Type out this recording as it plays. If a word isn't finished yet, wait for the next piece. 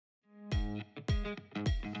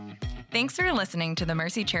Thanks for listening to the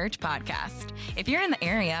Mercy Church podcast. If you're in the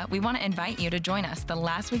area, we want to invite you to join us the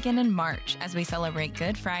last weekend in March as we celebrate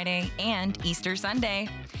Good Friday and Easter Sunday.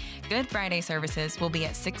 Good Friday services will be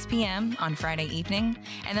at 6 p.m. on Friday evening,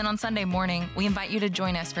 and then on Sunday morning, we invite you to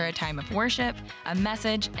join us for a time of worship, a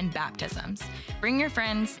message, and baptisms. Bring your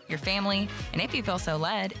friends, your family, and if you feel so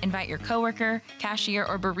led, invite your coworker, cashier,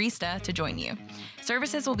 or barista to join you.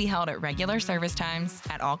 Services will be held at regular service times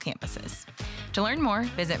at all campuses. To learn more,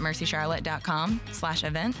 visit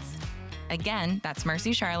mercycharlotte.com/events. Again, that's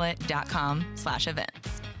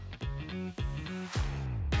mercycharlotte.com/events.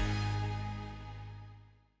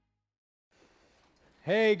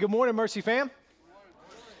 Hey, good morning, Mercy fam.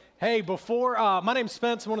 Hey, my name's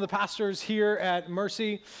Spence, I'm one of the pastors here at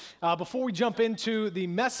Mercy. Before we jump into the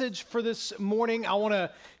message for this morning, I want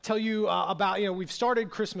to tell you about, we've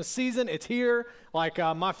started Christmas season. It's here.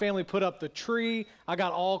 My family put up the tree. I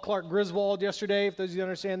got all Clark Griswold yesterday, if those of you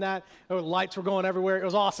understand that. Lights were going everywhere. It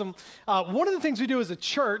was awesome. One of the things we do as a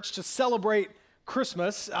church to celebrate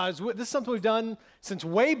Christmas, this is something we've done since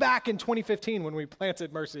way back in 2015 when we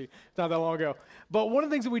planted Mercy, not that long ago. But one of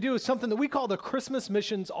the things that we do is something that we call the Christmas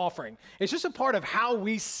Missions Offering. It's just a part of how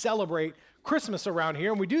we celebrate Christmas around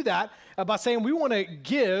here, and we do that by saying we want to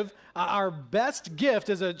give our best gift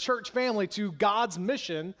as a church family to God's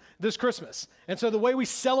mission this Christmas. And so the way we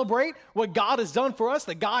celebrate what God has done for us,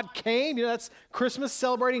 that God came, that's Christmas,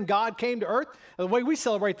 celebrating God came to earth. The way we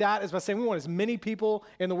celebrate that is by saying we want as many people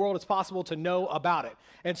in the world as possible to know about it.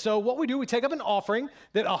 And so what we do, we take up an offering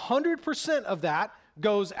that 100% of that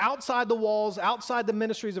goes outside the walls, outside the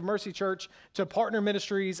ministries of Mercy Church to partner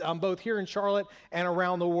ministries both here in Charlotte and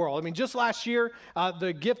around the world. I mean, just last year,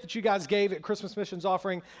 the gift that you guys gave at Christmas Missions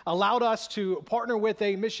Offering allowed us to partner with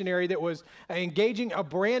a missionary that was engaging a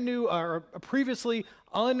brand new or a previously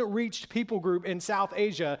unreached people group in South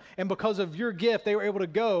Asia. And because of your gift, they were able to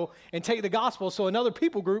go and take the gospel. So another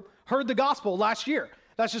people group heard the gospel last year.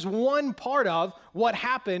 That's just one part of what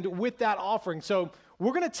happened with that offering. So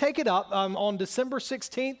we're going to take it up on December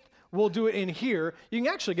 16th. We'll do it in here. You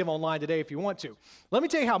can actually give online today if you want to. Let me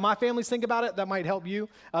tell you how my families think about it. That might help you.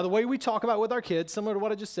 The way we talk about it with our kids, similar to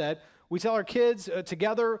what I just said, we tell our kids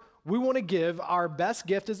together we want to give our best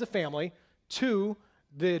gift as a family to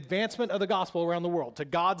the advancement of the gospel around the world, to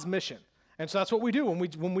God's mission. And so that's what we do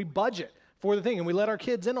when we budget for the thing, and we let our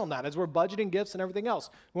kids in on that as we're budgeting gifts and everything else.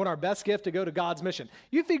 We want our best gift to go to God's mission.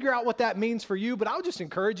 You figure out what that means for you, but I would just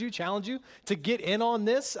encourage you, challenge you to get in on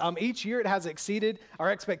this. Each year it has exceeded our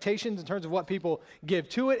expectations in terms of what people give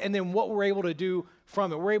to it and then what we're able to do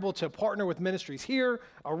from it. We're able to partner with ministries here,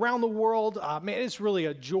 around the world. It's really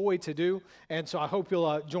a joy to do, and so I hope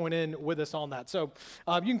you'll join in with us on that. So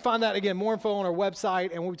you can find that, again, more info on our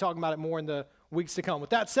website, and we'll be talking about it more in the weeks to come. With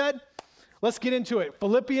that said, let's get into it.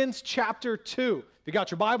 Philippians chapter 2. If you got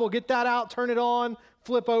your Bible, get that out, turn it on,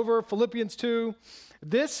 flip over, Philippians 2.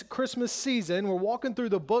 This Christmas season, we're walking through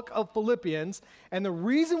the book of Philippians, and the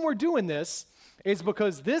reason we're doing this is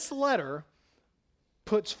because this letter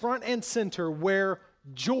puts front and center where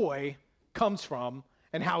joy comes from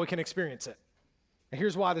and how we can experience it. And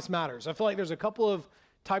here's why this matters. I feel like there's a couple of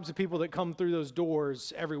types of people that come through those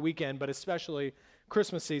doors every weekend, but especially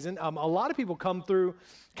Christmas season. A lot of people come through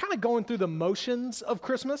kind of going through the motions of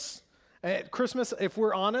Christmas. Christmas, if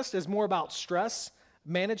we're honest, is more about stress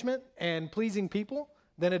management and pleasing people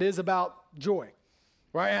than it is about joy,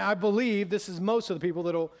 right? And I believe this is most of the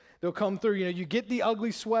people they'll come through. You get the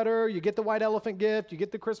ugly sweater, you get the white elephant gift, you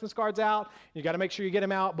get the Christmas cards out. You got to make sure you get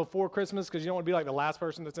them out before Christmas because you don't want to be like the last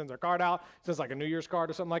person that sends their card out. Sends like a New Year's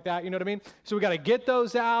card or something like that. You know what I mean? So we got to get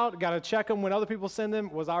those out. Got to check them when other people send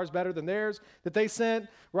them. Was ours better than theirs that they sent?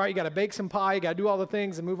 Right? You got to bake some pie. You got to do all the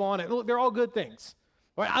things and move on. And look, they're all good things.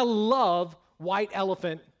 Right? I love white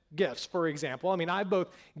elephant gifts, for example. I mean, I've both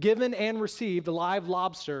given and received live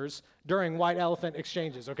lobsters during white elephant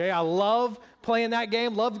exchanges, okay? I love playing that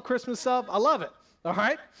game, love the Christmas stuff. I love it, all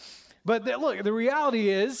right? But look, the reality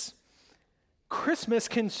is Christmas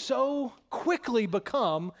can so quickly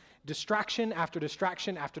become distraction after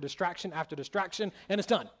distraction after distraction after distraction, and it's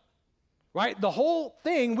done, right? The whole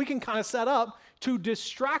thing we can kind of set up to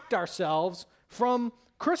distract ourselves from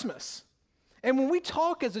Christmas. And when we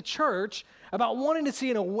talk as a church about wanting to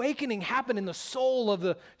see an awakening happen in the soul of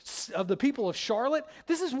the people of Charlotte,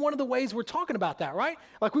 this is one of the ways we're talking about that, right?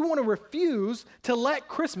 Like we want to refuse to let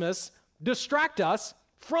Christmas distract us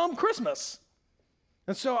from Christmas.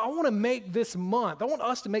 And so I want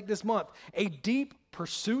us to make this month a deep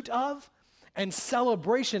pursuit of and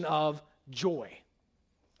celebration of joy.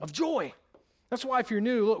 Of joy. That's why if you're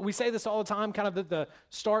new, look, we say this all the time, kind of at the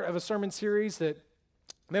start of a sermon series, that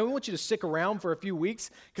Man, we want you to stick around for a few weeks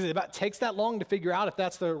because it about takes that long to figure out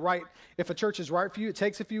if a church is right for you. It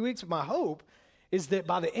takes a few weeks. But my hope is that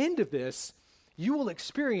by the end of this, you will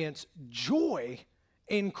experience joy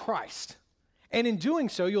in Christ. And in doing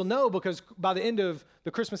so, you'll know, because by the end of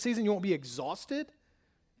the Christmas season, you won't be exhausted.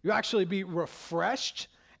 You'll actually be refreshed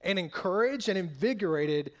and encouraged and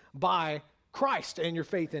invigorated by Christ and your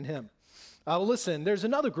faith in him. Listen, there's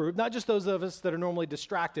another group, not just those of us that are normally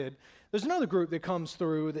distracted. There's another group that comes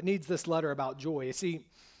through that needs this letter about joy. You see,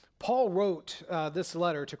 Paul wrote this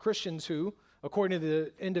letter to Christians who, according to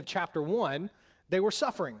the end of chapter 1, they were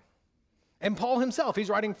suffering. And Paul himself, he's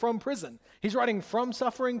writing from prison. He's writing from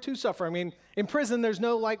suffering to suffering. I mean, in prison, there's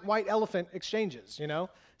no like white elephant exchanges, you know?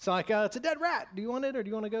 It's like, it's a dead rat. Do you want it or do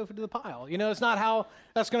you want to go to the pile? You know, it's not how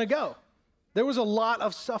that's going to go. There was a lot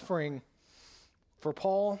of suffering for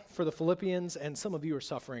Paul, for the Philippians, and some of you are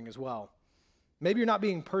suffering as well. Maybe you're not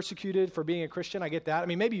being persecuted for being a Christian. I get that. I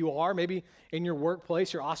mean, maybe you are. Maybe in your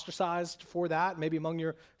workplace, you're ostracized for that. Maybe among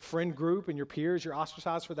your friend group and your peers, you're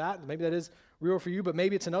ostracized for that. Maybe that is real for you, but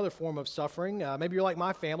maybe it's another form of suffering. Maybe you're like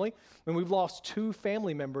my family, and we've lost 2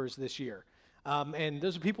 family members this year. And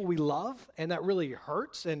those are people we love, and that really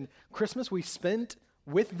hurts. And Christmas we spent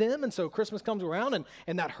with them, and so Christmas comes around,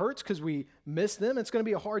 and that hurts because we miss them. It's going to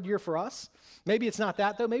be a hard year for us. Maybe it's not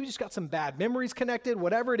that, though. Maybe you just got some bad memories connected,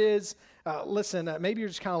 whatever it is. Listen, maybe you're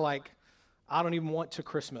just kind of like, I don't even want to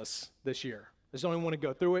Christmas this year. I just don't even want to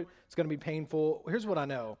go through it. It's going to be painful. Here's what I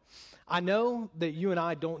know. I know that you and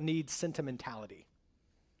I don't need sentimentality.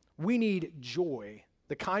 We need joy,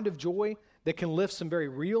 the kind of joy that can lift some very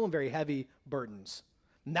real and very heavy burdens.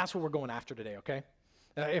 And that's what we're going after today, okay?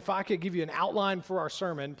 If I could give you an outline for our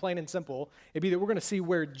sermon, plain and simple, it'd be that we're going to see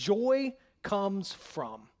where joy comes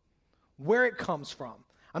from, where it comes from.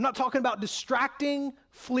 I'm not talking about distracting,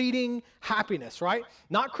 fleeting happiness, right?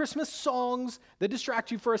 Not Christmas songs that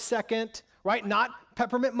distract you for a second, right? Not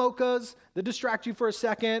peppermint mochas that distract you for a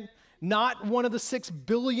second. Not one of the 6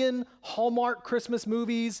 billion Hallmark Christmas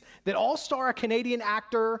movies that all star a Canadian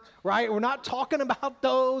actor, right? We're not talking about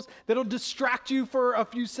those that'll distract you for a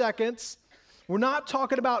few seconds. We're not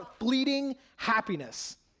talking about fleeting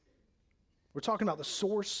happiness. We're talking about the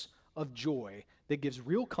source of joy that gives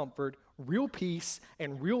real comfort, real peace,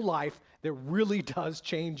 and real life that really does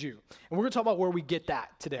change you. And we're going to talk about where we get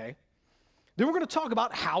that today. Then we're going to talk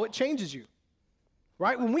about how it changes you,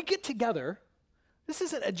 right? When we get together, this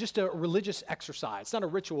isn't just a religious exercise. It's not a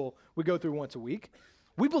ritual we go through once a week.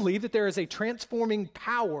 We believe that there is a transforming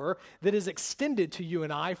power that is extended to you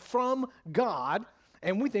and I from God,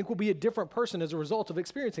 and we think we'll be a different person as a result of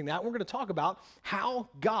experiencing that. We're going to talk about how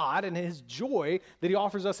God and his joy that he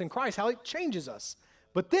offers us in Christ, how it changes us.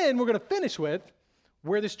 But then we're going to finish with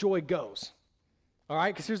where this joy goes. All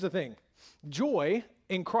right? Because here's the thing. Joy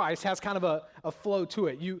in Christ has kind of a flow to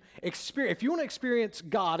it. If you want to experience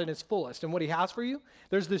God in his fullest and what he has for you,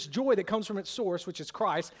 there's this joy that comes from its source, which is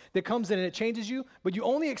Christ, that comes in and it changes you, but you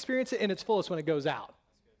only experience it in its fullest when it goes out.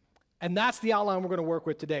 And that's the outline we're going to work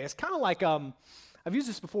with today. It's kind of like, I've used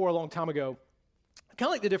this before a long time ago, kind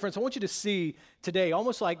of like the difference. I want you to see today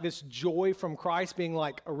almost like this joy from Christ being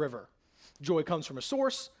like a river. Joy comes from a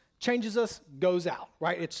source, changes us, goes out,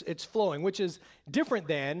 right? It's flowing, which is different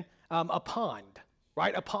than a pond.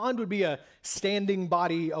 Right? A pond would be a standing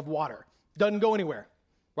body of water. Doesn't go anywhere,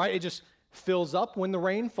 right? It just fills up when the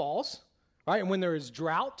rain falls, right? And when there is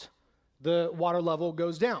drought, the water level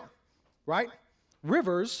goes down, right?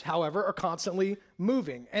 Rivers, however, are constantly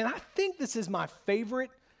moving. And I think this is my favorite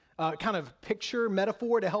kind of picture,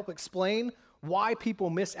 metaphor to help explain why people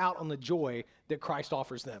miss out on the joy that Christ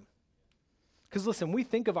offers them. Because listen, we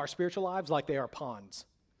think of our spiritual lives like they are ponds.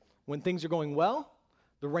 When things are going well,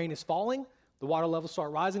 the rain is falling, the water levels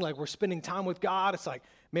start rising, like we're spending time with God. It's like,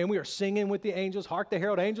 man, we are singing with the angels. Hark the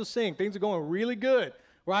herald angels sing. Things are going really good,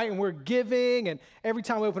 right? And we're giving, and every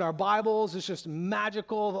time we open our Bibles, it's just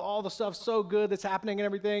magical. All the stuff's so good that's happening and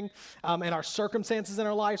everything. And our circumstances in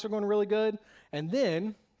our lives are going really good. And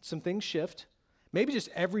then some things shift. Maybe just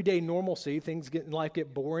everyday normalcy, things in life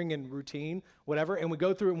get boring and routine, whatever. And we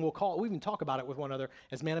go through it and we even talk about it with one another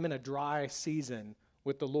as, man, I'm in a dry season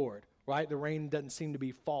with the Lord. Right? The rain doesn't seem to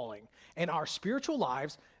be falling. And our spiritual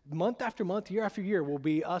lives, month after month, year after year, will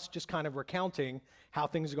be us just kind of recounting how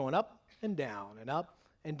things are going up and down and up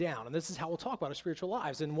and down. And this is how we'll talk about our spiritual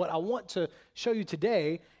lives. And what I want to show you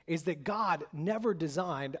today is that God never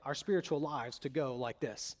designed our spiritual lives to go like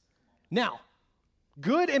this. Now,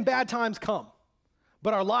 good and bad times come,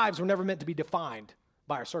 but our lives were never meant to be defined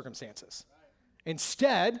by our circumstances.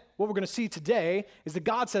 Instead, what we're going to see today is that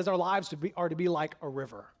God says our lives are to be like a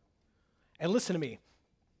river. And listen to me,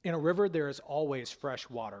 in a river, there is always fresh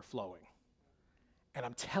water flowing. And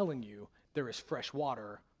I'm telling you, there is fresh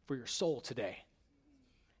water for your soul today.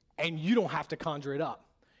 And you don't have to conjure it up.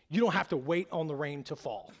 You don't have to wait on the rain to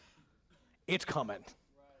fall. It's coming.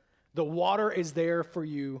 The water is there for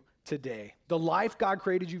you today. The life God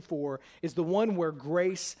created you for is the one where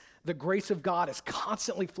the grace of God is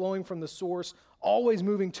constantly flowing from the source, always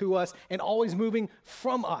moving to us, and always moving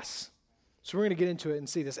from us. So we're going to get into it and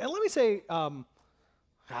see this. And let me say,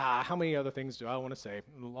 how many other things do I want to say?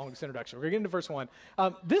 Longest introduction. We're going to get into verse 1.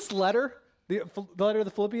 This letter, the letter of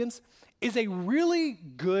the Philippians, is a really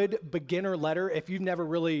good beginner letter if you've never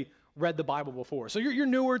really read the Bible before. So you're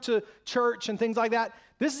newer to church and things like that.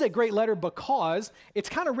 This is a great letter because it's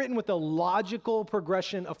kind of written with a logical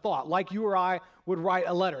progression of thought, like you or I would write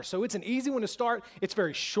a letter. So it's an easy one to start. It's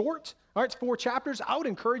very short. All right, it's 4 chapters. I would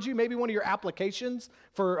encourage you, maybe one of your applications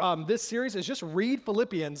for this series is just read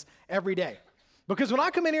Philippians every day. Because when I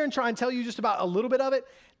come in here and try and tell you just about a little bit of it,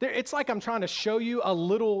 it's like I'm trying to show you a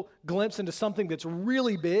little glimpse into something that's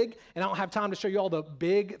really big, and I don't have time to show you all the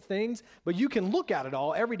big things, but you can look at it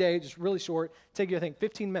all every day, just really short. Take you, I think,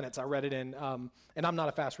 15 minutes I read it in, and I'm not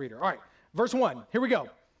a fast reader. All right, verse 1, here we go.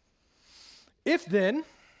 If then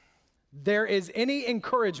there is any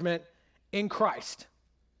encouragement in Christ,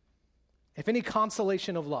 if any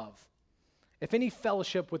consolation of love, if any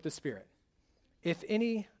fellowship with the Spirit, if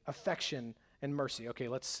any affection and mercy. Okay,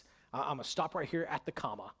 I'm going to stop right here at the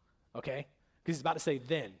comma, okay? Because he's about to say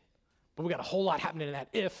then. But we got a whole lot happening in that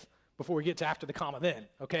if before we get to after the comma then,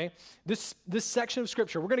 okay? This section of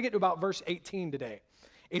Scripture, we're going to get to about verse 18 today.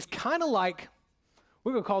 It's kind of like,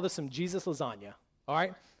 we're going to call this some Jesus lasagna, all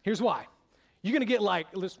right? Here's why. You're going to get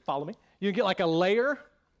let's follow me. You're going to get a layer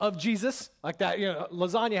of Jesus, like that,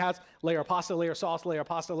 lasagna has layer of pasta, layer of sauce, layer of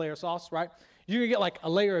pasta, layer of sauce, right? You're going to get a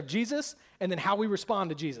layer of Jesus and then how we respond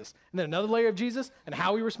to Jesus. And then another layer of Jesus and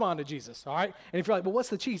how we respond to Jesus, all right? And if you're like, well, what's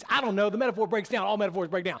the cheese? I don't know. The metaphor breaks down. All metaphors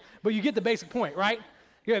break down. But you get the basic point, right?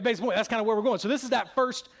 You get the basic point. That's kind of where we're going. So this is that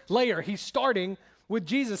first layer. He's starting with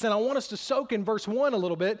Jesus. And I want us to soak in verse 1 a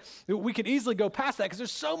little bit. We could easily go past that because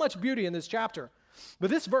there's so much beauty in this chapter.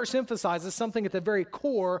 But this verse emphasizes something at the very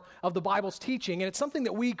core of the Bible's teaching, and it's something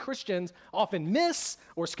that we Christians often miss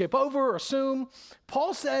or skip over or assume.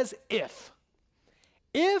 Paul says, if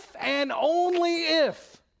and only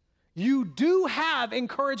if you do have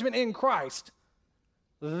encouragement in Christ,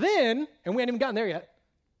 then, and we haven't even gotten there yet,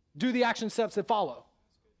 do the action steps that follow.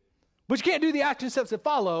 But you can't do the action steps that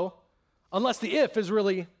follow unless the if is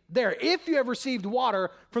really there. If you have received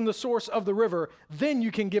water from the source of the river, then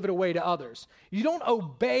you can give it away to others. You don't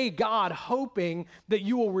obey God hoping that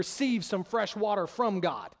you will receive some fresh water from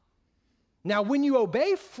God. Now, when you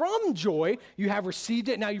obey from joy, you have received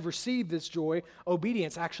it. Now you've received this joy.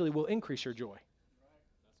 Obedience actually will increase your joy.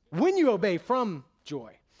 When you obey from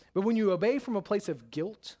joy. But when you obey from a place of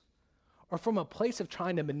guilt or from a place of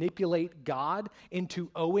trying to manipulate God into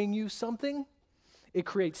owing you something, it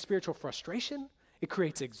creates spiritual frustration. It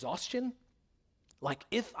creates exhaustion. Like,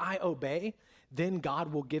 if I obey, then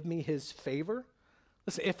God will give me his favor.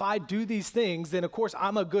 Listen, if I do these things, then of course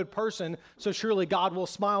I'm a good person, so surely God will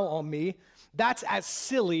smile on me. That's as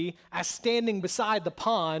silly as standing beside the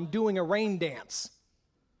pond doing a rain dance,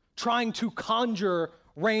 trying to conjure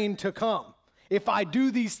rain to come. If I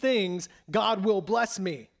do these things, God will bless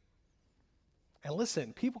me. And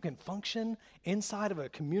listen, people can function inside of a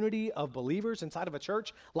community of believers, inside of a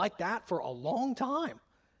church like that for a long time.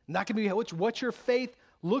 And that can be what your faith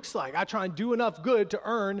looks like. I try and do enough good to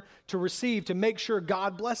earn, to receive, to make sure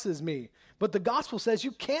God blesses me. But the gospel says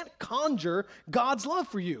you can't conjure God's love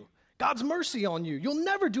for you, God's mercy on you. You'll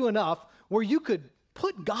never do enough where you could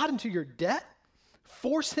put God into your debt,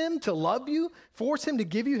 force him to love you, force him to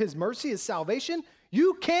give you his mercy, his salvation.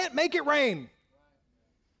 You can't make it rain.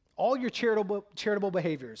 All your charitable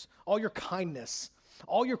behaviors, all your kindness,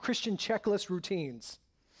 all your Christian checklist routines,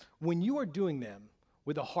 when you are doing them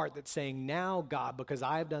with a heart that's saying, now, God, because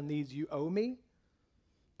I have done these, you owe me,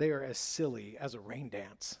 they are as silly as a rain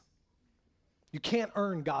dance. You can't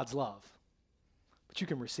earn God's love, but you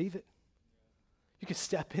can receive it. You can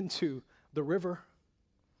step into the river.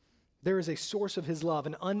 There is a source of his love,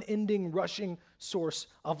 an unending, rushing source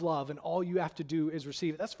of love, and all you have to do is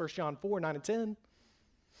receive it. That's 1 John 4, 9 and 10.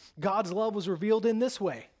 God's love was revealed in this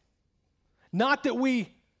way. Not that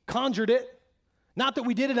we conjured it, not that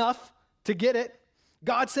we did enough to get it.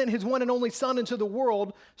 God sent his one and only Son into the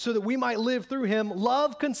world so that we might live through him.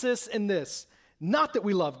 Love consists in this, not that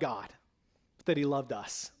we love God, but that he loved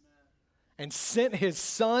us and sent his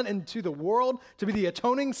Son into the world to be the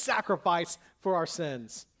atoning sacrifice for our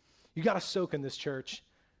sins. You got to soak in this, church.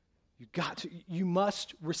 You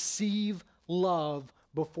must receive love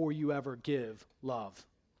before you ever give love.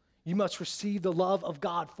 You must receive the love of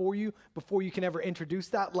God for you before you can ever introduce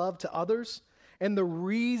that love to others. And the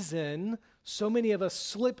reason so many of us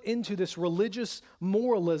slip into this religious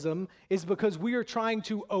moralism is because we are trying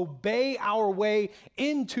to obey our way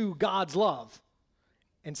into God's love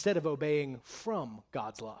instead of obeying from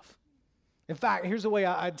God's love. In fact, here's the way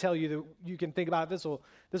I'd tell you that you can think about it. This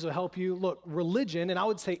will help you. Look, religion, and I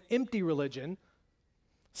would say empty religion,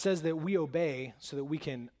 says that we obey so that we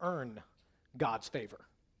can earn God's favor.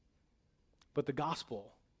 But the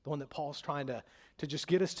gospel, the one that Paul's trying to just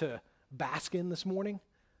get us to bask in this morning,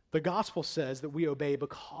 the gospel says that we obey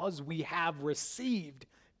because we have received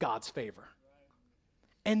God's favor.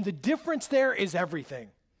 And the difference there is everything.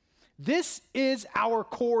 This is our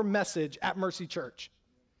core message at Mercy Church.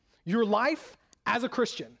 Your life as a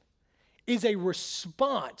Christian is a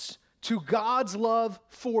response to God's love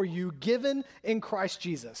for you given in Christ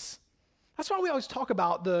Jesus. That's why we always talk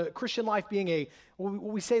about the Christian life being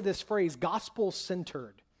we say this phrase,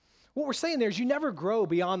 gospel-centered. What we're saying there is you never grow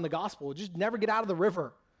beyond the gospel. Just never get out of the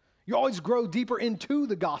river. You always grow deeper into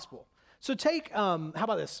the gospel. So how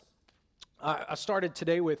about this? I started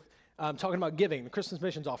today with talking about giving, the Christmas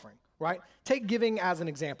missions offering, right? Take giving as an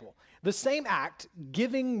example. The same act,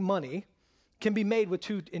 giving money, can be made with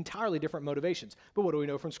two entirely different motivations. But what do we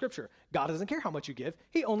know from Scripture? God doesn't care how much you give.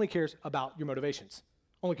 He only cares about your motivations,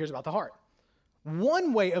 only cares about the heart.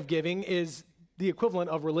 One way of giving is the equivalent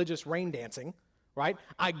of religious rain dancing, right?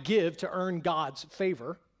 I give to earn God's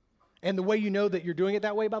favor. And the way you know that you're doing it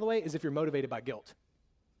that way, by the way, is if you're motivated by guilt.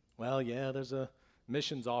 Well, yeah, there's a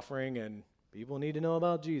missions offering and people need to know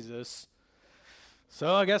about Jesus.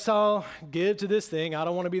 So I guess I'll give to this thing. I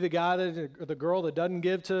don't want to be the guy or the girl that doesn't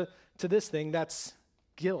give to this thing. That's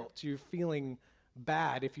guilt. You're feeling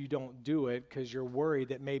bad if you don't do it because you're worried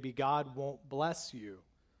that maybe God won't bless you.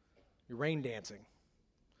 You're rain dancing.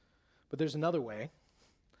 But there's another way.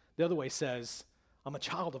 The other way says, I'm a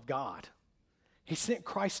child of God. He sent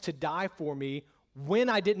Christ to die for me when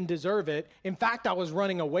I didn't deserve it. In fact, I was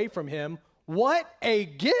running away from him. What a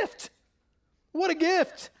gift! What a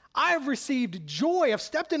gift! I have received joy. I've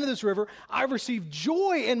stepped into this river. I've received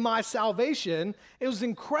joy in my salvation. It was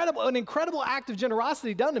incredible, an incredible act of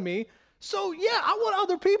generosity done to me. So yeah, I want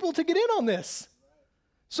other people to get in on this.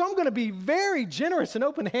 So I'm going to be very generous and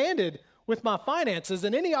open-handed with my finances,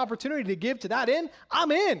 and any opportunity to give to that end,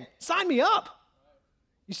 I'm in. Sign me up.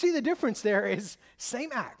 You see the difference there is same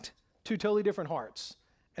act, two totally different hearts,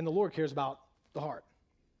 and the Lord cares about the heart.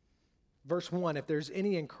 Verse 1, if there's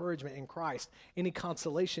any encouragement in Christ, any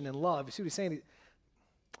consolation in love, you see what he's saying?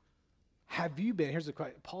 Have you been, here's the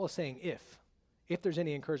question, Paul is saying if there's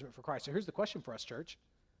any encouragement for Christ. So here's the question for us, church.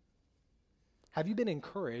 Have you been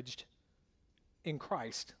encouraged in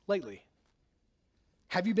Christ lately?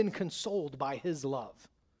 Have you been consoled by his love?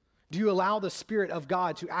 Do you allow the Spirit of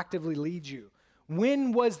God to actively lead you?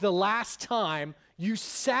 When was the last time you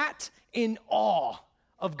sat in awe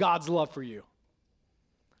of God's love for you?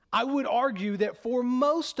 I would argue that for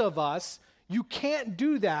most of us, you can't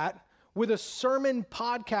do that with a sermon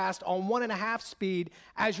podcast on 1.5 speed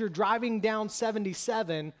as you're driving down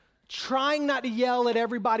 77, trying not to yell at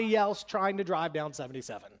everybody else trying to drive down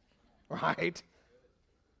 77, right?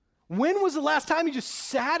 When was the last time you just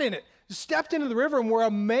sat in it, stepped into the river, and were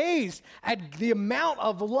amazed at the amount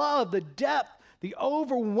of love, the depth, the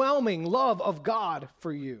overwhelming love of God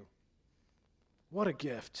for you? What a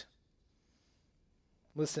gift.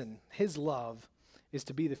 Listen, his love is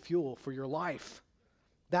to be the fuel for your life.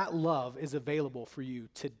 That love is available for you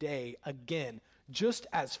today, again, just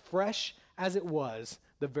as fresh as it was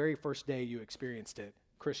the very first day you experienced it,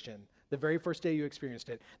 Christian. The very first day you experienced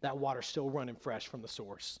it, that water's still running fresh from the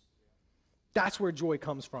source. That's where joy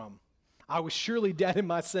comes from. I was surely dead in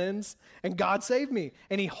my sins, and God saved me,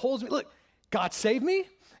 and he holds me. Look, God saved me.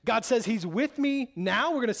 God says he's with me now.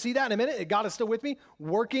 We're going to see that in a minute. God is still with me,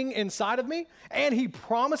 working inside of me, and he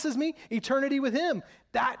promises me eternity with him.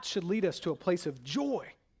 That should lead us to a place of joy.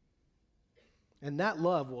 And that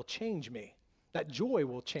love will change me. That joy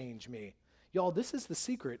will change me. Y'all, this is the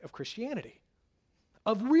secret of Christianity,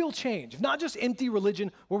 of real change, not just empty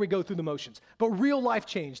religion where we go through the motions, but real life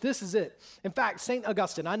change. This is it. In fact, St.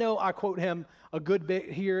 Augustine, I know I quote him a good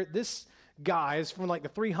bit here. This guy is from like the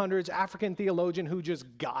 300s, African theologian who just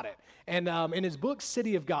got it. And in his book,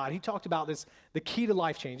 City of God, he talked about this, the key to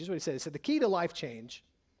life change. This is what he said. He said, the key to life change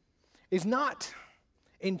is not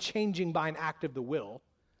in changing by an act of the will,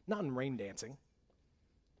 not in rain dancing,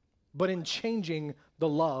 but in changing the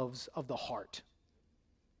loves of the heart.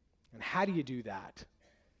 And how do you do that?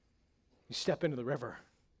 You step into the river.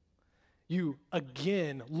 You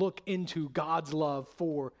again look into God's love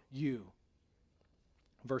for you.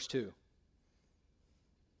 Verse 2.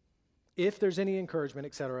 if there's any encouragement,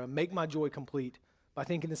 etc., make my joy complete by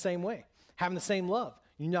thinking the same way, having the same love,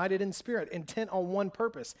 united in spirit, intent on one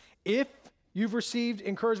purpose. If you've received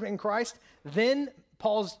encouragement in Christ, then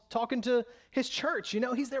Paul's talking to his church.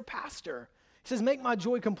 He's their pastor. He says, make my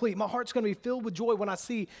joy complete. My heart's going to be filled with joy when I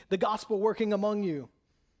see the gospel working among you.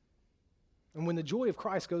 And when the joy of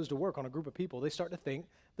Christ goes to work on a group of people, they start to think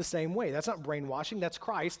the same way. That's not brainwashing. That's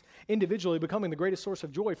Christ individually becoming the greatest source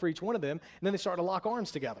of joy for each one of them. And then they start to lock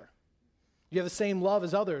arms together. You have the same love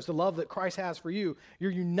as others, the love that Christ has for you.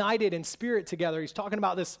 You're united in spirit together. He's talking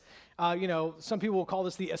about this, some people will call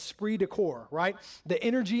this the esprit de corps, right? The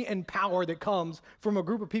energy and power that comes from a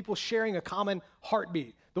group of people sharing a common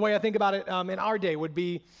heartbeat. The way I think about it in our day would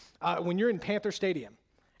be when you're in Panther Stadium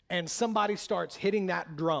and somebody starts hitting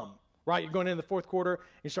that drum, right? You're going into the fourth quarter, and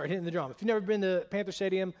you start hitting the drum. If you've never been to Panther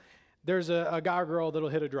Stadium, there's a guy or girl that'll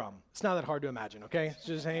hit a drum. It's not that hard to imagine, okay?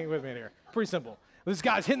 Just hang with me here. Pretty simple. This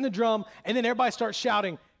guy's hitting the drum, and then everybody starts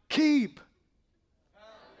shouting, keep.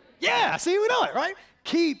 Yeah, see, we know it, right?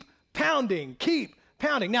 Keep pounding, keep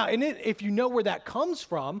pounding. Now, and if you know where that comes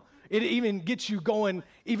from, it even gets you going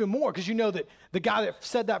even more, because you know that the guy that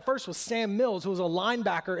said that first was Sam Mills, who was a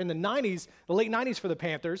linebacker in the late 90s for the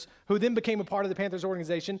Panthers, who then became a part of the Panthers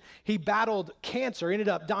organization. He battled cancer, ended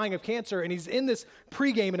up dying of cancer, and he's in this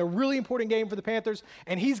pregame in a really important game for the Panthers,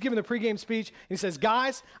 and he's giving the pregame speech, and he says,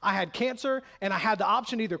 guys, I had cancer, and I had the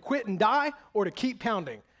option to either quit and die or to keep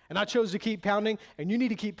pounding. And I chose to keep pounding, and you need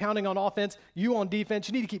to keep pounding on offense, you on defense,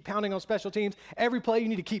 you need to keep pounding on special teams. Every play, you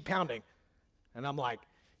need to keep pounding. And I'm like,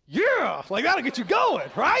 yeah, like that'll get you going,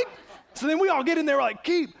 right? So then we all get in there, we're like,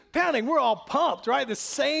 keep pounding. We're all pumped, right? The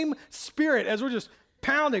same spirit as we're just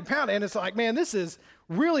pounding. And it's like, man, this is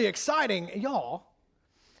really exciting. Y'all,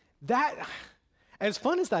 that, as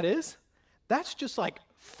fun as that is, that's just like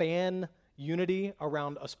fan unity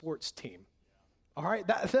around a sports team. All right?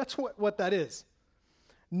 That's what that is.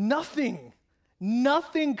 Nothing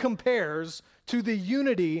compares to the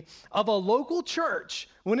unity of a local church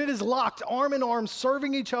when it is locked arm in arm,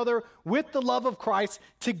 serving each other with the love of Christ,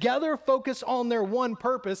 together focused on their one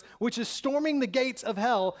purpose, which is storming the gates of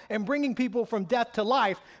hell and bringing people from death to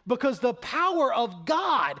life, because the power of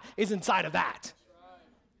God is inside of that.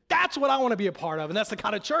 That's what I want to be a part of, and that's the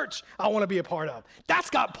kind of church I want to be a part of. That's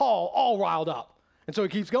got Paul all riled up. And so he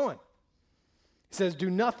keeps going. He says, do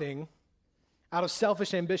nothing out of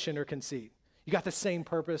selfish ambition or conceit. You got the same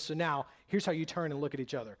purpose, so now here's how you turn and look at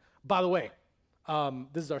each other. By the way,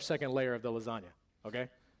 this is our second layer of the lasagna, okay?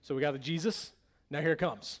 So we got the Jesus, now here it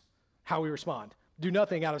comes, how we respond. Do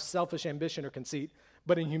nothing out of selfish ambition or conceit,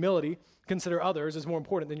 but in humility, consider others as more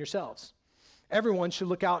important than yourselves. Everyone should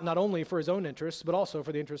look out not only for his own interests, but also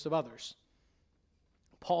for the interests of others.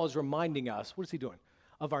 Paul is reminding us, what is he doing?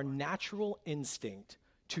 Of our natural instinct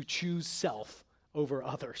to choose self over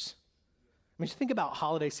others. I mean, just think about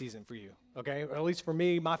holiday season for you, okay? Or at least for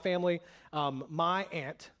me, my family, my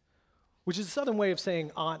aunt, which is a southern way of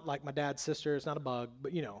saying aunt, like my dad's sister. It's not a bug,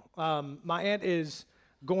 but my aunt is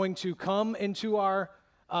going to come into our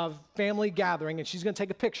family gathering, and she's going to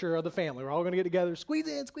take a picture of the family. We're all going to get together, squeeze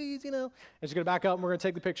in, squeeze, and she's going to back up, and we're going to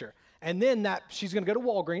take the picture. And then she's going to go to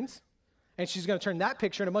Walgreens, and she's going to turn that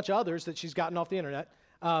picture and a bunch of others that she's gotten off the internet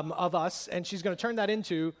of us, and she's going to turn that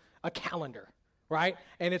into a calendar. Right?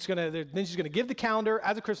 And then she's going to give the calendar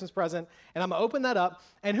as a Christmas present, and I'm going to open that up,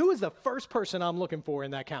 and who is the first person I'm looking for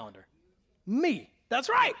in that calendar? Me. That's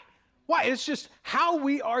right. Why? It's just how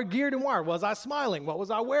we are geared and wired. Was I smiling? What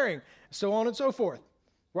was I wearing? So on and so forth.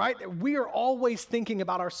 Right? We are always thinking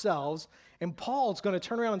about ourselves, and Paul's going to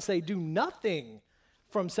turn around and say, do nothing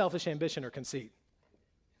from selfish ambition or conceit.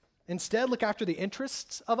 Instead, look after the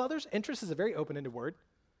interests of others. Interest is a very open-ended word.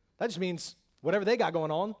 That just means whatever they got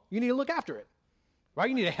going on, you need to look after it. Right?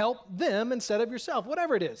 You need to help them instead of yourself,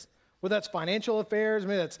 whatever it is. Whether that's financial affairs,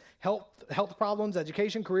 maybe that's health problems,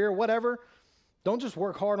 education, career, whatever. Don't just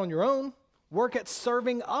work hard on your own. Work at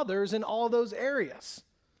serving others in all those areas.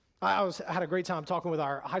 I had a great time talking with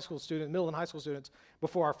our middle and high school students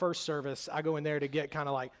before our first service. I go in there to get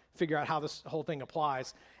figure out how this whole thing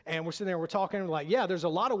applies. And we're sitting there, we're talking like, yeah, there's a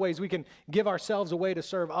lot of ways we can give ourselves away to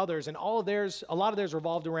serve others. And a lot of theirs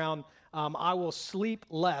revolved around, I will sleep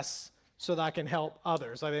less so that I can help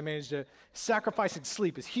others. Like they managed to, sacrificing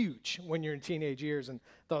sleep is huge when you're in teenage years, and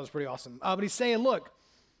thought it was pretty awesome. But he's saying, look,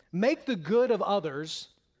 make the good of others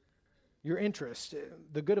your interest.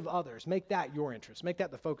 The good of others, make that your interest. Make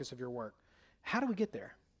that the focus of your work. How do we get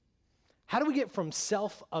there? How do we get from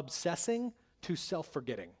self-obsessing to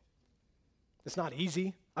self-forgetting? It's not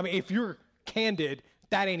easy. I mean, if you're candid,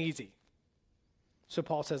 that ain't easy. So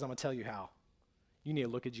Paul says, I'm going to tell you how. You need to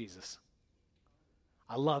look at Jesus.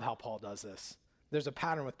 I love how Paul does this. there's a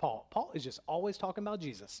pattern with Paul. Paul is just always talking about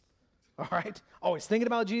Jesus, all right? Always thinking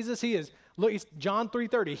about Jesus. Look, it's John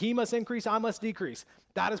 3:30. He must increase, I must decrease.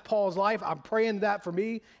 That is Paul's life. I'm praying that for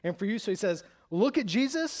me and for you. So he says, look at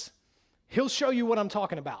Jesus. He'll show you what I'm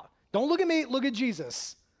talking about. Don't look at me, look at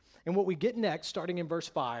Jesus. And what we get next, starting in verse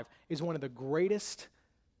 5, is one of the greatest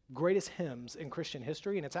hymns in Christian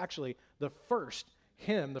history, and it's actually the first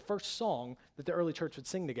hymn, the first song that the early church would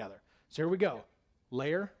sing together. So here we go.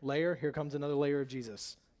 Layer, here comes another layer of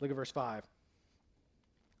Jesus. Look at verse 5.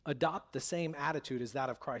 Adopt the same attitude as that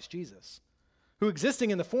of Christ Jesus, who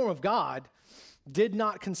existing in the form of God, did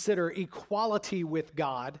not consider equality with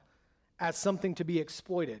God as something to be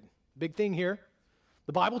exploited. Big thing here.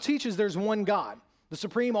 The Bible teaches there's one God, the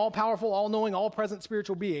supreme, all-powerful, all-knowing, all-present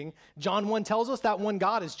spiritual being. John 1 tells us that one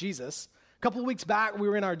God is Jesus. A couple of weeks back, we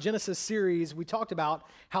were in our Genesis series. We talked about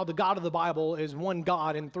how the God of the Bible is one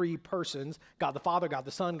God in three persons, God the Father, God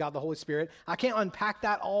the Son, God the Holy Spirit. I can't unpack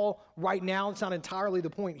that all right now. It's not entirely the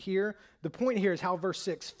point here. The point here is how verse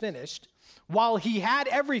 6 finished. While he had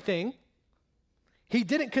everything, he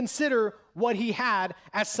didn't consider what he had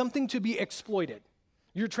as something to be exploited.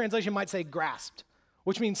 Your translation might say grasped,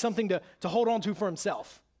 which means something to hold on to for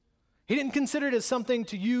himself. He didn't consider it as something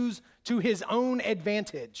to use to his own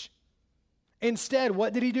advantage. Instead,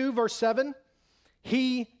 what did he do? Verse 7,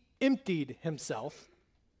 he emptied himself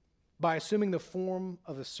by assuming the form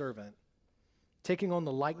of a servant, taking on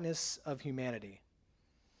the likeness of humanity.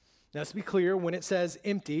 Now, let's be clear, when it says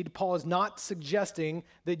emptied, Paul is not suggesting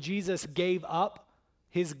that Jesus gave up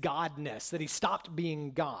his godness, that he stopped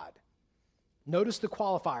being God. Notice the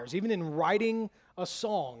qualifiers. Even in writing a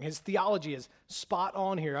song, his theology is spot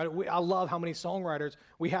on here. I love how many songwriters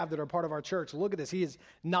we have that are part of our church. Look at this. He is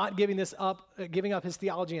not giving up his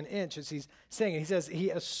theology an inch, as he's saying it. He says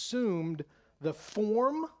he assumed the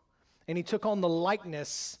form and he took on the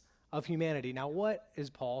likeness of humanity. Now, what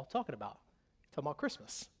is Paul talking about? He's talking about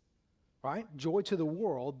Christmas, right? Joy to the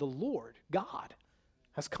world, the Lord, God,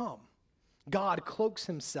 has come. God cloaks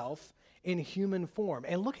himself in human form.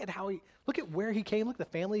 And look at where he came. Look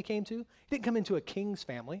at the family he came to. He didn't come into a king's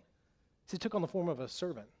family. He took on the form of a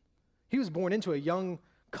servant. He was born into a young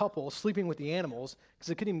couple sleeping with the animals because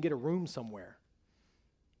they couldn't even get a room somewhere.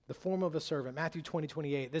 The form of a servant. Matthew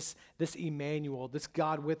 20:28. This Emmanuel, this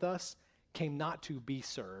God with us, came not to be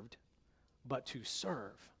served, but to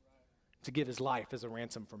serve, to give his life as a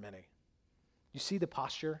ransom for many. You see the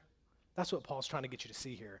posture? That's what Paul's trying to get you to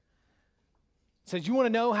see here. He says, you want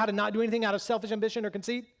to know how to not do anything out of selfish ambition or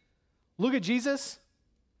conceit? Look at Jesus.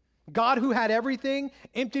 God, who had everything,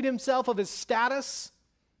 emptied himself of his status,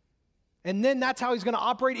 and then that's how he's going to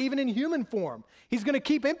operate even in human form. He's going to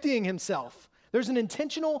keep emptying himself. There's an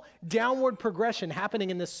intentional downward progression happening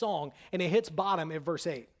in this song, and it hits bottom at verse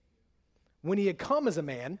 8. When he had come as a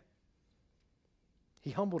man, he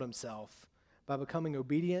humbled himself by becoming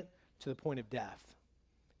obedient to the point of death,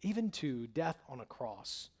 even to death on a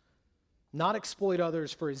cross. Not exploit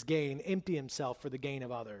others for his gain, empty himself for the gain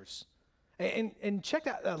of others. And check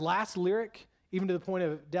that last lyric, even to the point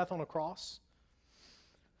of death on a cross.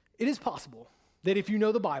 It is possible that if you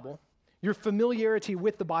know the Bible, your familiarity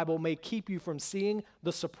with the Bible may keep you from seeing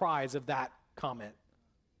the surprise of that comment.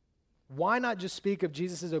 Why not just speak of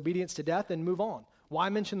Jesus' obedience to death and move on? Why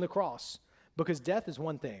mention the cross? Because death is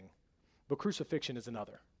one thing, but crucifixion is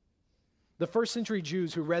another. The first century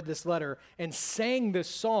Jews who read this letter and sang this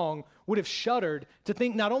song would have shuddered to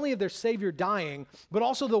think not only of their Savior dying, but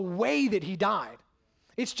also the way that he died.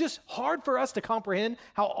 It's just hard for us to comprehend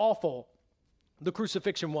how awful the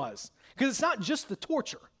crucifixion was. Because it's not just the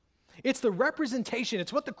torture. It's the representation.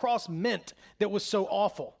 It's what the cross meant that was so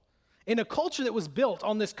awful. In a culture that was built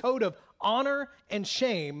on this code of honor and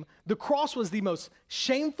shame, the cross was the most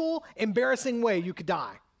shameful, embarrassing way you could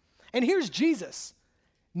die. And here's Jesus,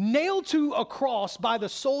 nailed to a cross by the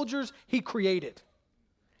soldiers he created.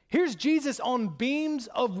 Here's Jesus on beams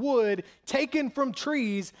of wood taken from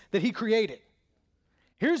trees that he created.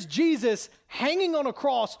 Here's Jesus hanging on a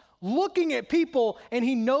cross, looking at people, and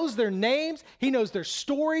he knows their names, he knows their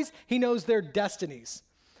stories, he knows their destinies.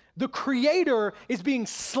 The Creator is being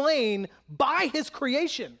slain by his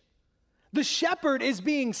creation. The shepherd is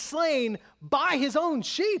being slain by his own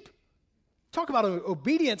sheep. Talk about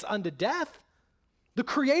obedience unto death. The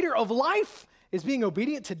Creator of life is being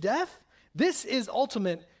obedient to death. This is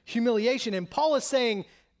ultimate humiliation. And Paul is saying,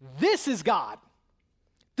 this is God.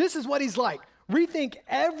 This is what he's like. Rethink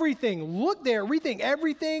everything. Look there. Rethink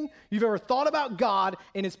everything you've ever thought about God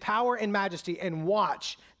and his power and majesty, and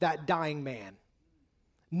watch that dying man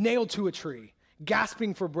nailed to a tree,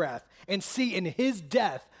 gasping for breath, and see in his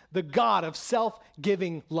death the God of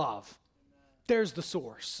self-giving love. There's the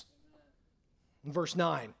source. In verse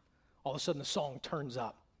 9, all of a sudden the song turns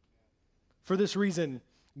up. For this reason,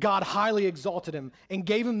 God highly exalted him and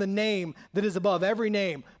gave him the name that is above every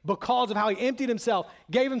name, because of how he emptied himself,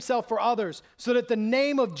 gave himself for others, so that the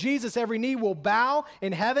name of Jesus every knee will bow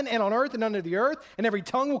in heaven and on earth and under the earth, and every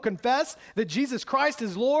tongue will confess that Jesus Christ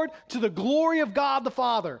is Lord, to the glory of God the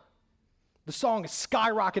Father. The song is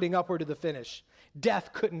skyrocketing upward to the finish.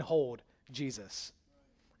 Death couldn't hold Jesus.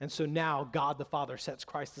 And so now God the Father sets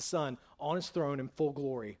Christ the Son on his throne in full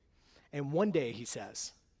glory. And one day, he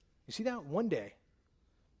says, you see that? One day.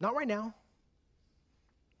 Not right now.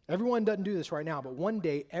 Everyone doesn't do this right now, but one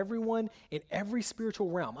day, everyone in every spiritual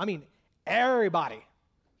realm, I mean, everybody,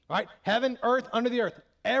 right? Heaven, earth, under the earth,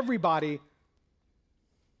 everybody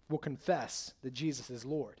will confess that Jesus is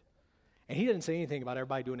Lord. And he didn't say anything about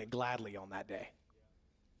everybody doing it gladly on that day.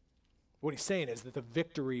 What he's saying is that the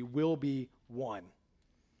victory will be won.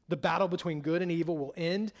 The battle between good and evil will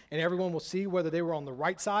end, and everyone will see whether they were on the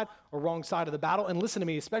right side or wrong side of the battle. And listen to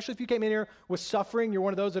me, especially if you came in here with suffering, you're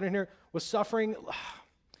one of those that are in here with suffering.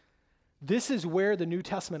 This is where the New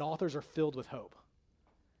Testament authors are filled with hope.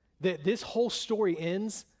 That this whole story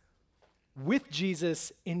ends with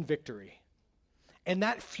Jesus in victory. And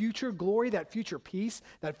that future glory, that future peace,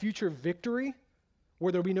 that future victory,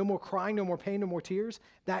 where there'll be no more crying, no more pain, no more tears,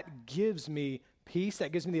 that gives me peace,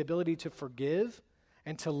 that gives me the ability to forgive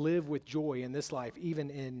and to live with joy in this life, even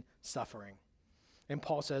in suffering. And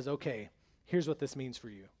Paul says, okay, here's what this means for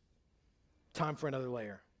you. Time for another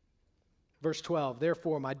layer. Verse 12,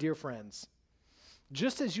 therefore, my dear friends,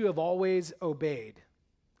 just as you have always obeyed,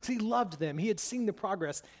 because he loved them, he had seen the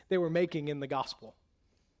progress they were making in the gospel.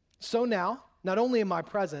 So now, not only in my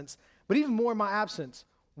presence, but even more in my absence,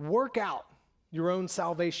 work out your own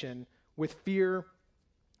salvation with fear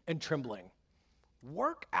and trembling.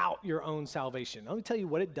 Work out your own salvation. Let me tell you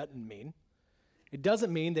what it doesn't mean. It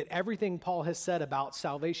doesn't mean that everything Paul has said about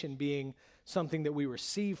salvation being something that we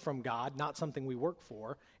receive from God, not something we work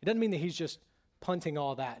for. It doesn't mean that he's just punting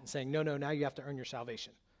all that and saying, no, now you have to earn your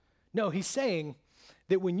salvation. No, he's saying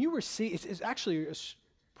that when you receive, it's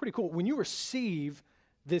pretty cool. When you receive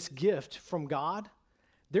this gift from God,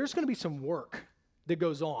 there's going to be some work that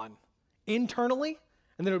goes on internally,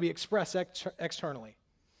 and then it'll be expressed externally.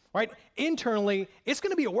 Right? Internally, it's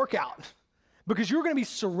going to be a workout because you're going to be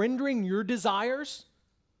surrendering your desires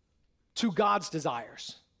to God's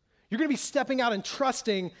desires. You're going to be stepping out and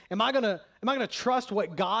trusting, am I going to trust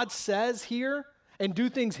what God says here and do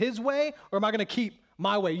things his way, or am I going to keep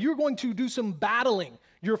my way? You're going to do some battling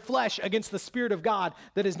your flesh against the Spirit of God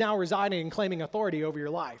that is now residing and claiming authority over your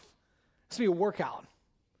life. It's going to be a workout.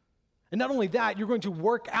 And not only that, you're going to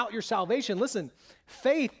work out your salvation. Listen,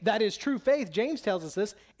 faith that is true faith, James tells us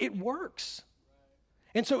this, it works.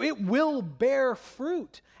 And so it will bear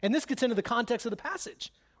fruit. And this gets into the context of the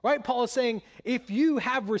passage, right? Paul is saying, if you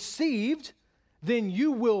have received, then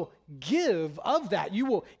you will give of that. You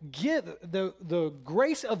will give, the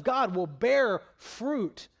grace of God will bear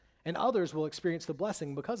fruit, and others will experience the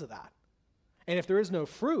blessing because of that. And if there is no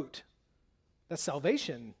fruit, that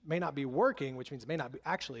salvation may not be working, which means it may not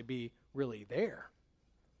actually be really there.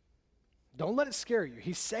 Don't let it scare you.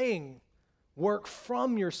 He's saying, work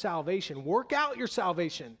from your salvation. Work out your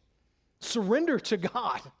salvation. Surrender to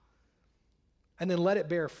God. And then let it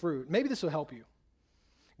bear fruit. Maybe this will help you.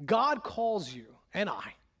 God calls you and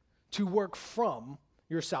I to work from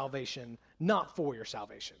your salvation, not for your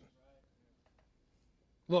salvation.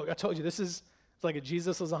 Look, I told you, it's like a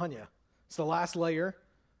Jesus lasagna. It's the last layer.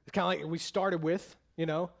 It's kind of like we started with,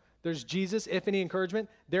 there's Jesus, if any encouragement,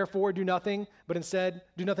 therefore do nothing, but instead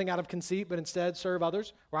do nothing out of conceit, but instead serve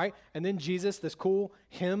others, right? And then Jesus, this cool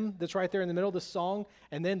hymn that's right there in the middle of this song,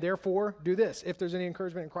 and then therefore do this. If there's any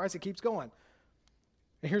encouragement in Christ, it keeps going.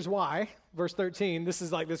 And here's why, verse 13, this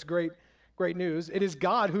is like this great news. It is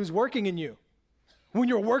God who's working in you. When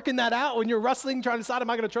you're working that out, when you're wrestling, trying to decide, am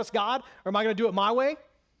I going to trust God or am I going to do it my way?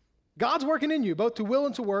 God's working in you, both to will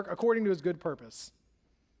and to work according to his good purpose.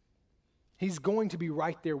 He's going to be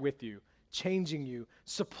right there with you, changing you,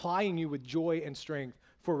 supplying you with joy and strength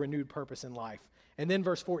for a renewed purpose in life. And then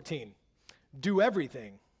verse 14, do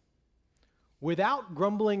everything without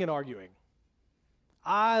grumbling and arguing.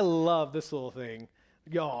 I love this little thing.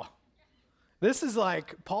 Y'all, this is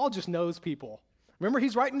like, Paul just knows people. Remember,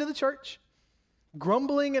 he's writing to the church.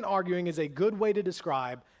 Grumbling and arguing is a good way to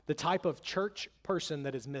describe the type of church person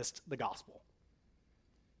that has missed the gospel.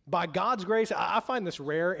 By God's grace, I find this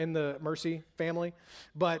rare in the Mercy family,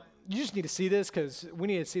 but you just need to see this because we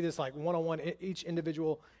need to see this like one-on-one. Each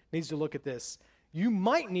individual needs to look at this. You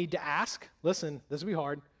might need to ask, listen, this will be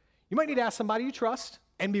hard. You might need to ask somebody you trust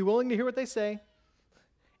and be willing to hear what they say.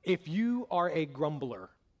 If you are a grumbler,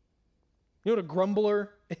 You know what a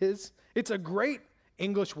grumbler is? It's a great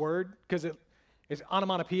English word because it's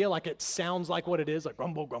onomatopoeia, like it sounds like what it is, like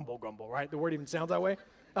grumble, grumble, grumble, right? The word even sounds that way.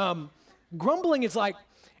 Grumbling is like,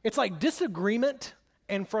 it's like disagreement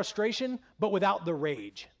and frustration, but without the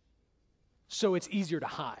rage. So it's easier to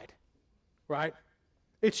hide, right?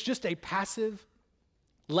 It's just a passive,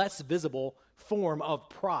 less visible form of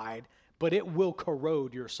pride, but it will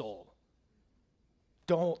corrode your soul.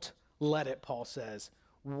 Don't let it, Paul says.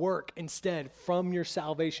 Work instead from your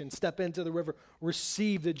salvation. Step into the river.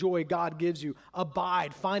 Receive the joy God gives you.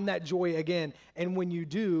 Abide. Find that joy again. And when you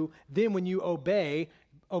do, then when you obey,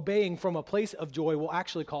 obeying from a place of joy will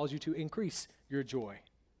actually cause you to increase your joy.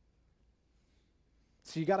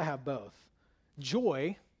 So you got to have both.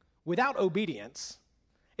 Joy without obedience,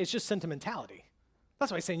 it's just sentimentality.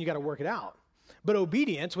 That's why he's saying you got to work it out. But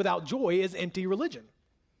obedience without joy is empty religion.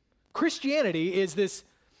 Christianity is this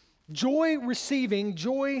joy-receiving,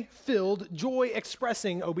 joy-filled,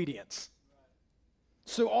 joy-expressing obedience.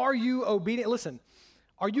 So are you obedient? Listen,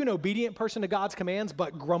 are you an obedient person to God's commands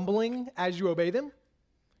but grumbling as you obey them?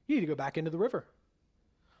 You need to go back into the river.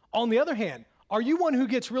 On the other hand, are you one who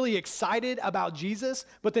gets really excited about Jesus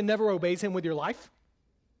but then never obeys him with your life?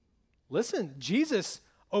 Listen, Jesus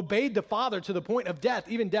obeyed the Father to the point of death,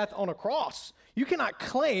 even death on a cross. You cannot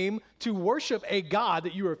claim to worship a God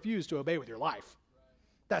that you refuse to obey with your life.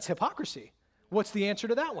 That's hypocrisy. What's the answer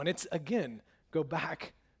to that one? It's, again, go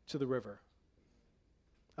back to the river.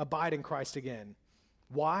 Abide in Christ again.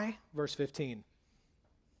 Why? Verse 15.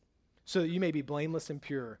 So that you may be blameless and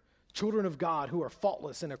pure, children of God who are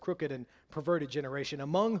faultless in a crooked and perverted generation,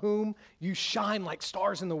 among whom you shine like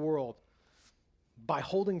stars in the world by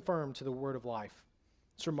holding firm to the word of life.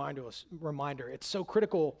 It's a reminder. It's so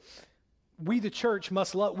critical. We, the church,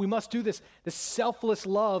 must do this selfless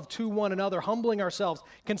love to one another, humbling ourselves,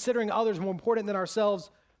 considering others more important than ourselves,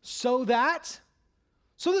 so that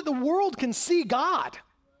the world can see God.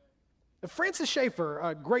 Francis Schaeffer,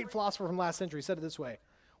 a great philosopher from last century, said it this way: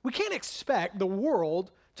 we can't expect the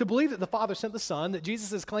world to believe that the Father sent the Son, that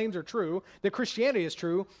Jesus' claims are true, that Christianity is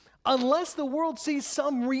true, unless the world sees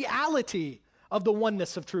some reality of the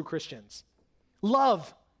oneness of true Christians.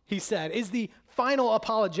 Love, he said, is the final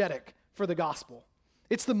apologetic for the gospel.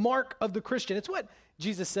 It's the mark of the Christian. It's what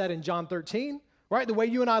Jesus said in John 13, right? The way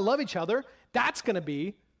you and I love each other, that's going to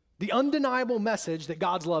be the undeniable message that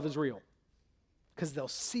God's love is real, because they'll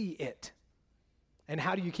see it. And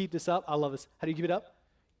how do you keep this up? I love this. How do you keep it up?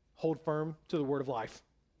 Hold firm to the word of life,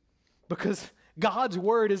 because God's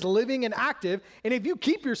word is living and active, and if you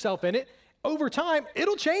keep yourself in it, over time,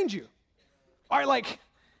 it'll change you. All right, like,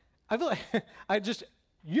 I feel like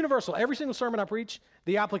universal, every single sermon I preach,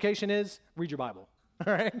 the application is read your Bible,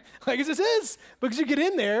 all right? Like this is, because you get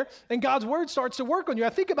in there and God's word starts to work on you. I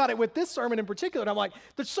think about it with this sermon in particular, and I'm like,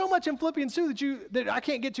 there's so much in Philippians 2 that I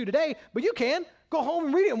can't get to today, but you can. Go home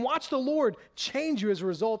and read it and watch the Lord change you as a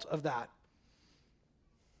result of that.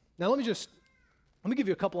 Now let me give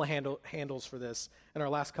you a couple of handles for this in our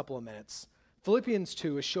last couple of minutes. Philippians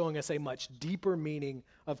 2 is showing us a much deeper meaning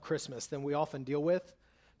of Christmas than we often deal with.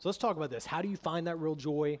 So let's talk about this. How do you find that real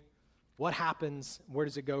joy? What happens? Where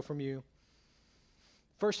does it go from you?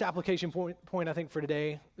 First application point I think for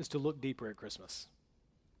today is to look deeper at Christmas.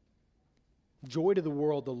 Joy to the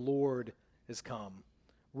world, the Lord has come.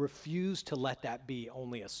 Refuse to let that be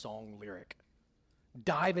only a song lyric.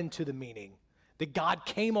 Dive into the meaning that God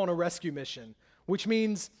came on a rescue mission, which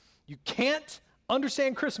means you can't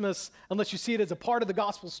understand Christmas unless you see it as a part of the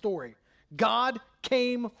gospel story. God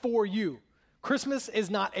came for you. Christmas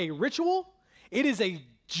is not a ritual. It is a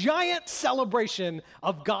giant celebration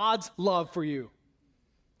of God's love for you.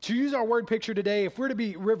 To use our word picture today, if we're to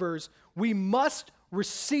be rivers, we must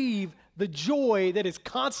receive the joy that is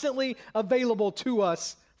constantly available to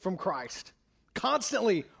us from Christ,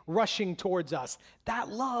 constantly rushing towards us. That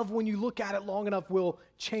love, when you look at it long enough, will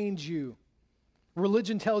change you.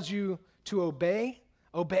 Religion tells you to obey,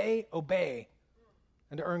 obey, obey,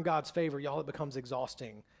 and to earn God's favor. Y'all, it becomes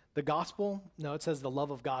exhausting. The gospel, no, it says the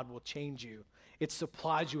love of God will change you. It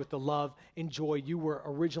supplies you with the love and joy you were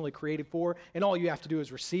originally created for, and all you have to do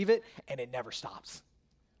is receive it, and it never stops.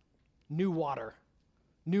 New water,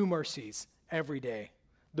 new mercies every day.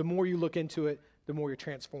 The more you look into it, the more you're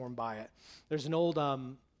transformed by it. There's an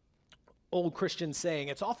old Christian saying.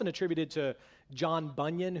 It's often attributed to John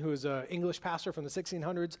Bunyan, who is an English pastor from the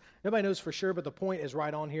 1600s. Nobody knows for sure, but the point is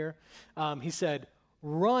right on here. He said,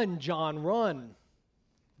 "Run, John, run.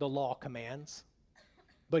 The law commands,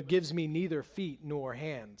 but gives me neither feet nor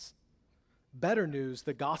hands. Better news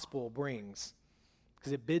the gospel brings,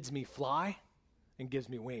 because it bids me fly and gives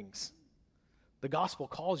me wings. The gospel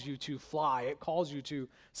calls you to fly. It calls you to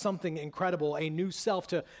something incredible, a new self,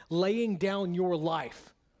 to laying down your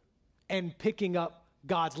life and picking up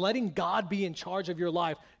God's, letting God be in charge of your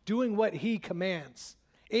life, doing what he commands.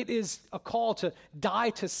 It is a call to die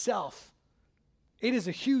to self. It is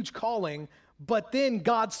a huge calling, but then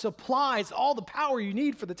God supplies all the power you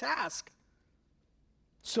need for the task.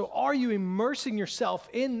 So are you immersing yourself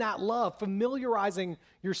in that love, familiarizing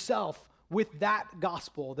yourself with that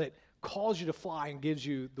gospel that calls you to fly and gives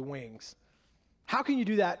you the wings? How can you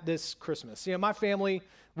do that this Christmas? You know, my family,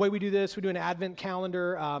 the way we do this, we do an Advent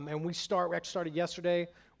calendar, and we actually started yesterday,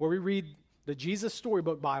 where we read the Jesus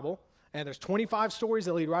Storybook Bible, and there's 25 stories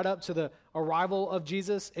that lead right up to the arrival of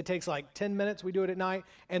Jesus. It takes like 10 minutes. We do it at night.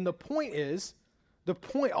 And the point,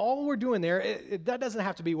 all we're doing there, that doesn't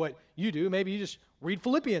have to be what you do. Maybe you just read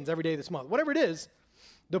Philippians every day this month. Whatever it is,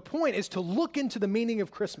 the point is to look into the meaning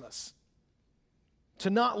of Christmas, to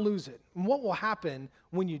not lose it. And what will happen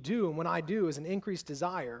when you do, and when I do, is an increased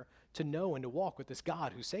desire to know and to walk with this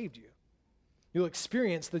God who saved you. You'll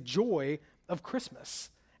experience the joy of Christmas.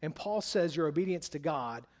 And Paul says your obedience to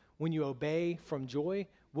God, when you obey from joy,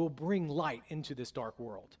 will bring light into this dark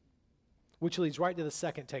world. Which leads right to the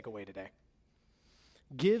second takeaway today.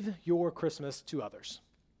 Give your Christmas to others.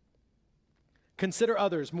 Consider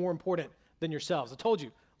others more important than yourselves. I told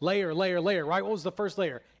you, layer, right? What was the first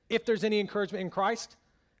layer? If there's any encouragement in Christ,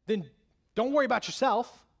 then don't worry about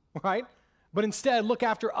yourself, right? But instead, look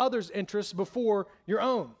after others' interests before your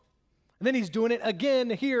own. And then he's doing it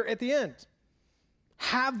again here at the end.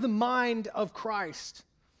 Have the mind of Christ.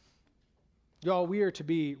 Y'all, we are to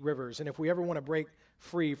be rivers, and if we ever want to break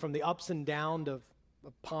free from the ups and downs of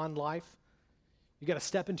pond life, you got to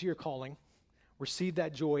step into your calling, receive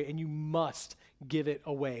that joy, and you must give it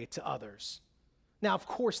away to others. Now, of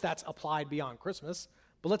course, that's applied beyond Christmas,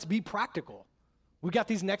 but let's be practical. We got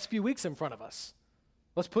these next few weeks in front of us.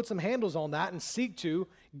 Let's put some handles on that and seek to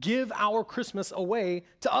give our Christmas away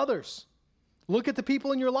to others. Look at the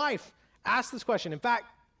people in your life. Ask this question. In fact,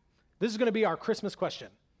 this is going to be our Christmas question.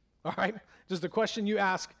 All right? This is the question you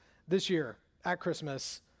ask this year at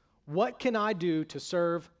Christmas. What can I do to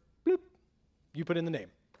serve? Bloop. You put in the name.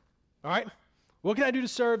 All right? What can I do to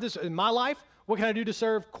serve this in my life? What can I do to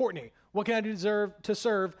serve Courtney? What can I do to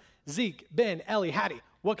serve Zeke, Ben, Ellie, Hattie?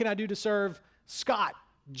 What can I do to serve Scott,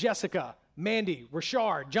 Jessica, Mandy,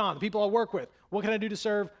 Rashard, John, the people I work with? What can I do to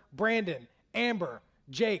serve Brandon, Amber,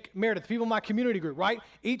 Jake, Meredith, people in my community group, right?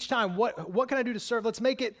 Each time, what can I do to serve? Let's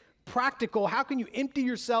make it practical. How can you empty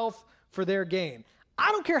yourself for their gain?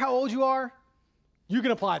 I don't care how old you are. You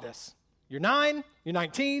can apply this. You're 9, you're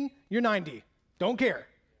 19, you're 90. Don't care.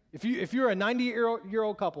 If you're a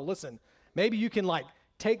 90-year-old couple, listen, maybe you can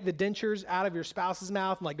take the dentures out of your spouse's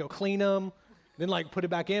mouth and go clean them, then put it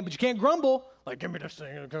back in, but you can't grumble, give me this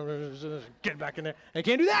thing, get it back in there. And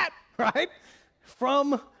you can't do that, right?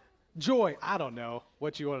 From joy. I don't know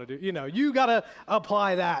what you want to do. You got to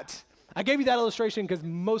apply that. I gave you that illustration because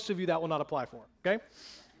most of you that will not apply for, okay?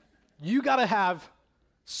 You got to have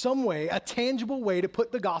some way, a tangible way to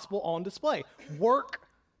put the gospel on display. Work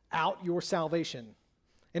out your salvation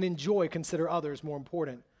and enjoy, consider others more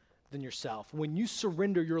important than yourself. When you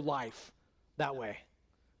surrender your life that way,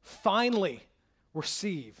 finally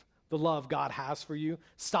receive the love God has for you.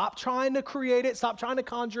 Stop trying to create it. Stop trying to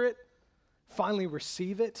conjure it. Finally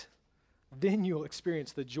receive it. Then you'll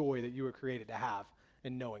experience the joy that you were created to have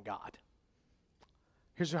in knowing God.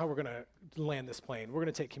 Here's how we're going to land this plane. We're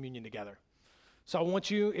going to take communion together. So I want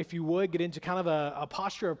you, if you would, get into kind of a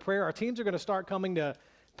posture of prayer. Our teams are going to start coming to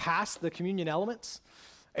pass the communion elements.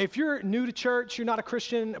 If you're new to church, you're not a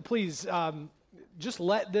Christian, please just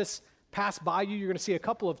let this pass by you. You're going to see a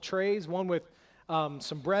couple of trays, one with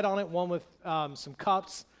some bread on it, one with some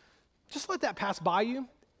cups. Just let that pass by you.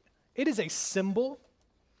 It is a symbol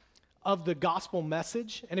of the gospel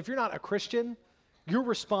message. And if you're not a Christian, your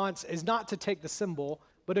response is not to take the symbol,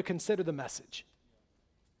 but to consider the message.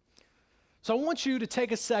 So I want you to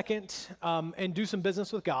take a second and do some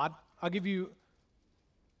business with God. I'll give you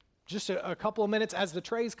just a couple of minutes. As the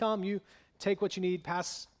trays come, you take what you need,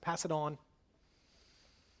 pass it on.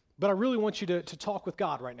 But I really want you to talk with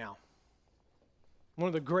God right now. One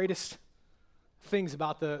of the greatest things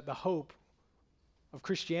about the hope of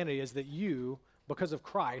Christianity is that you, because of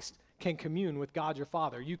Christ, can commune with God your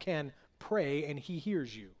Father. You can pray and He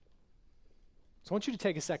hears you. So I want you to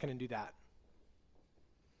take a second and do that.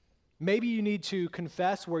 Maybe you need to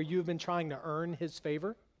confess where you've been trying to earn His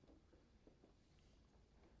favor,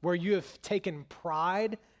 where you have taken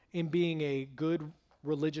pride in being a good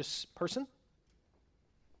religious person,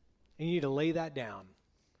 and you need to lay that down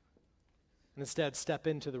and instead step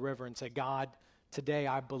into the river and say, God, today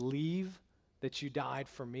I believe that you died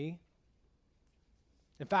for me.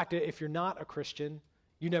 In fact, if you're not a Christian,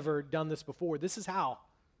 you've never done this before, this is how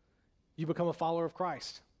you become a follower of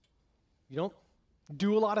Christ. You don't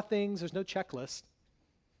do a lot of things. There's no checklist.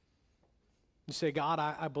 You say, God,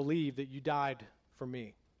 I believe that you died for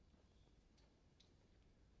me.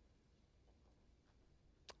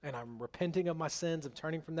 And I'm repenting of my sins. I'm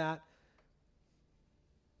turning from that.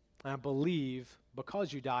 And I believe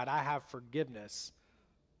because you died, I have forgiveness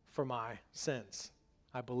for my sins.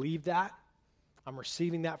 I believe that. I'm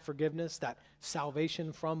receiving that forgiveness, that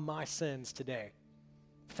salvation from my sins today.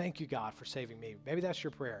 Thank you, God, for saving me. Maybe that's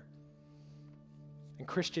your prayer. And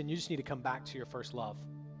Christian, you just need to come back to your first love.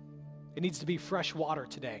 It needs to be fresh water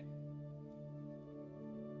today.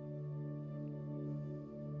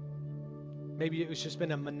 Maybe it's just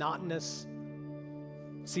been a monotonous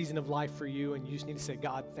season of life for you, and you just need to say,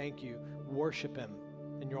 God, thank you. Worship him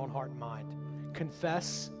in your own heart and mind.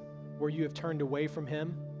 Confess where you have turned away from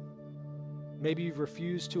him. Maybe you've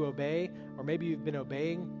refused to obey, or maybe you've been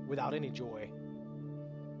obeying without any joy.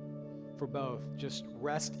 For both, just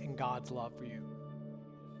rest in God's love for you.